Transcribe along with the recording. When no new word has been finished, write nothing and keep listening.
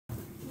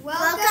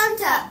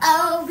to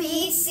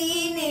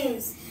OBC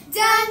News.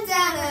 Dun dun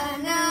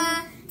dun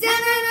dun dun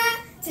dun.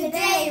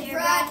 Today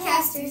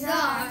broadcasters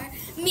are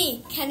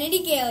me, Kennedy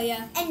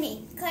Galia, and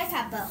me, Claire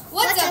Capo.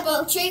 What's up,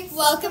 Oak Tree?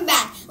 Welcome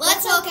back.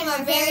 Let's welcome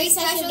our very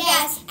special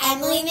guest,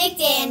 Emily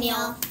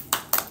McDaniel.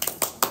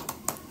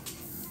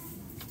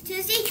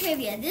 Tuesday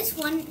trivia. This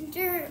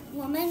Wonder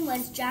Woman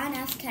was John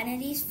F.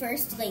 Kennedy's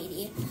first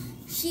lady.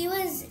 She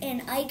was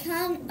an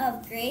icon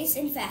of grace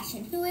and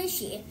fashion. Who is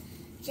she?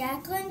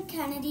 Jacqueline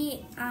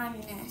Kennedy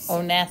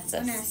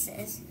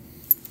Onassis.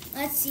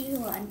 Let's see who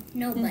won.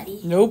 Nobody.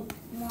 Nope.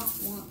 Wah,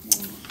 wah, wah.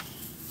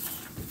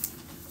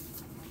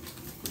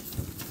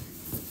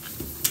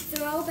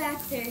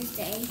 Throwback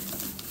Thursday.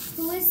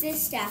 Who is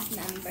this staff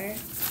member?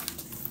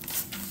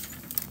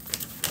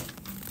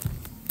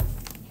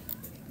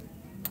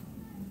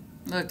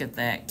 Look at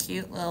that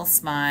cute little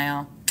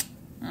smile.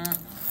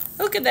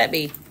 Who could that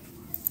be?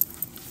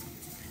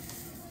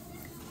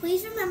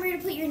 Please remember to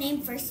put your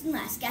name first and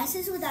last.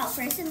 Guesses without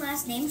first and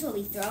last names will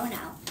be thrown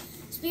out.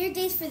 Spirit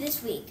days for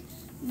this week.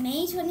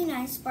 May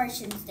 29th,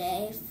 Spartans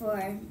Day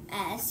for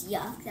S.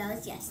 Yuck, that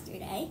was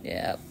yesterday.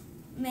 Yep.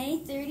 May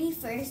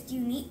 31st,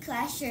 Unique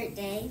Class Shirt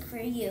Day for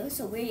you,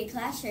 so wear your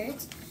class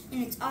shirts.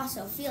 And it's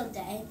also Field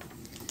Day.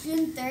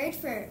 June 3rd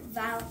for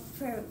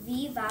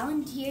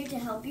Volunteer to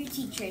Help Your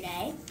Teacher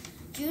Day.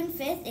 June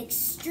 5th,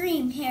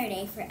 Extreme Hair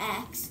Day for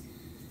X.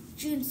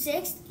 June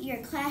 6th, your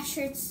Class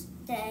Shirts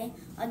Day,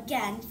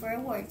 again for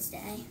Awards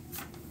Day.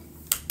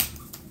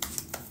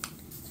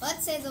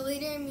 Let's say the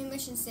leader in your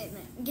mission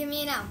statement. Give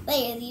me an L.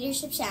 Let your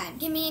leadership shine.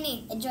 Give me an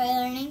E. Enjoy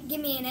learning.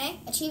 Give me an A.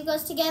 Achieve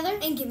goals together.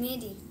 And give me a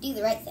D. Do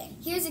the right thing.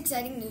 Here's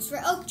exciting news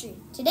for Oak Tree.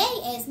 Today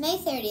is May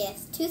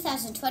 30th,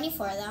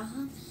 2024,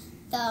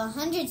 the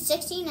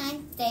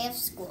 169th day of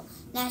school.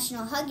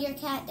 National Hug Your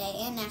Cat Day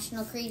and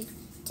National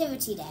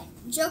Creativity Day.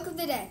 Joke of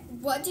the day.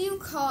 What do you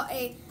call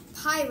a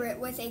pirate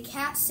with a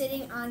cat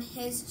sitting on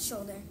his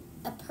shoulder?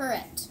 A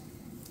parrot.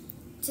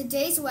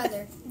 Today's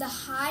weather. The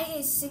high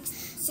is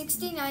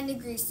 69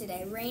 degrees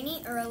today.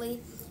 Rainy early.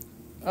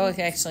 Oh,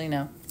 actually,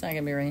 no. It's not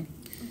going to be rain.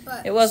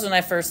 But It was when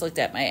I first looked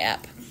at my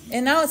app.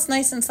 And now it's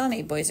nice and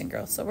sunny, boys and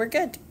girls, so we're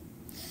good.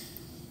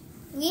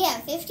 We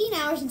have 15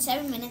 hours and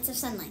 7 minutes of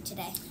sunlight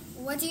today.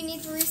 What do you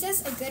need for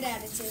recess? A good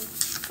attitude.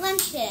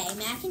 Lunch today,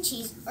 mac and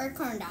cheese or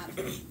corn dog.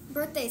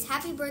 Birthdays.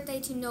 Happy birthday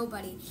to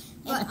nobody.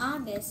 In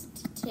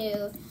August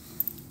to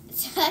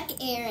Chuck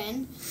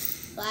Aaron,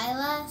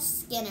 Lila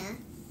Skinner,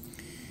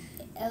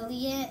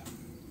 Elena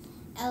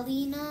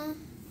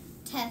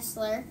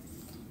Tesler,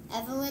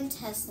 Evelyn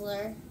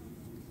Tesler,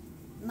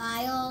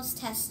 Miles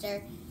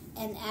Tester,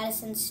 and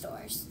Addison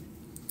Stores.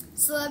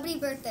 Celebrity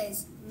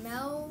birthdays.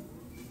 Mel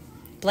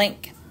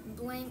Blank.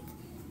 Blanc,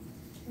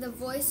 the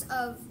voice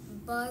of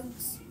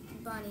Bugs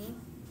Bunny.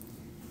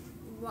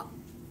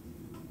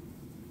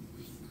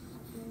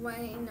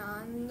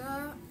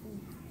 Waynonna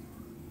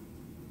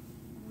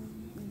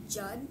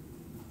Judd.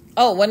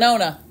 Oh,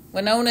 Winona.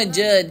 Winona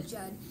Judd.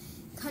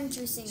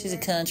 Country singer. She's a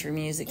country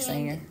music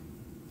singer.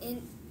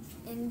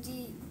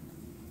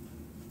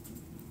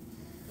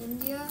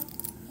 India.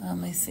 Let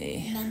me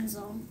see.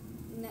 Menzel.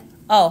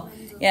 Oh,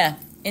 yeah.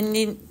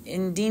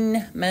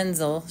 Indine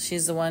Menzel.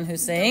 She's the one who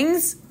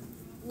sings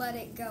Let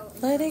It Go.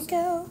 Let It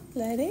Go,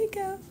 Let It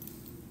Go.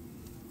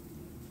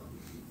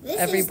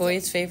 Every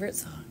boy's favorite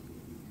song.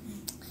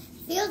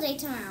 Field day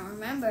tomorrow.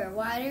 Remember,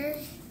 water,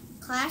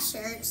 class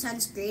shirt,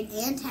 sunscreen,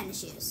 and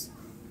tennis shoes.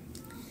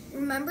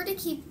 Remember to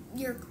keep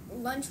your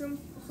lunchroom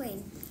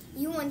clean.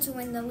 You want to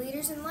win the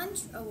Leaders in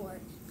Lunch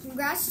Award.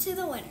 Congrats to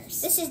the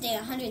winners. This is day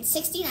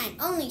 169.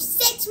 Only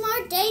 6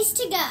 more days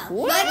to go.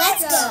 What?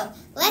 Let's go.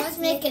 Let's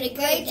make it a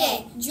great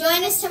day.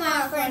 Join us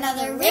tomorrow for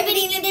another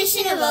riveting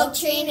edition of Oak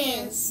Tree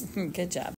News. Good job.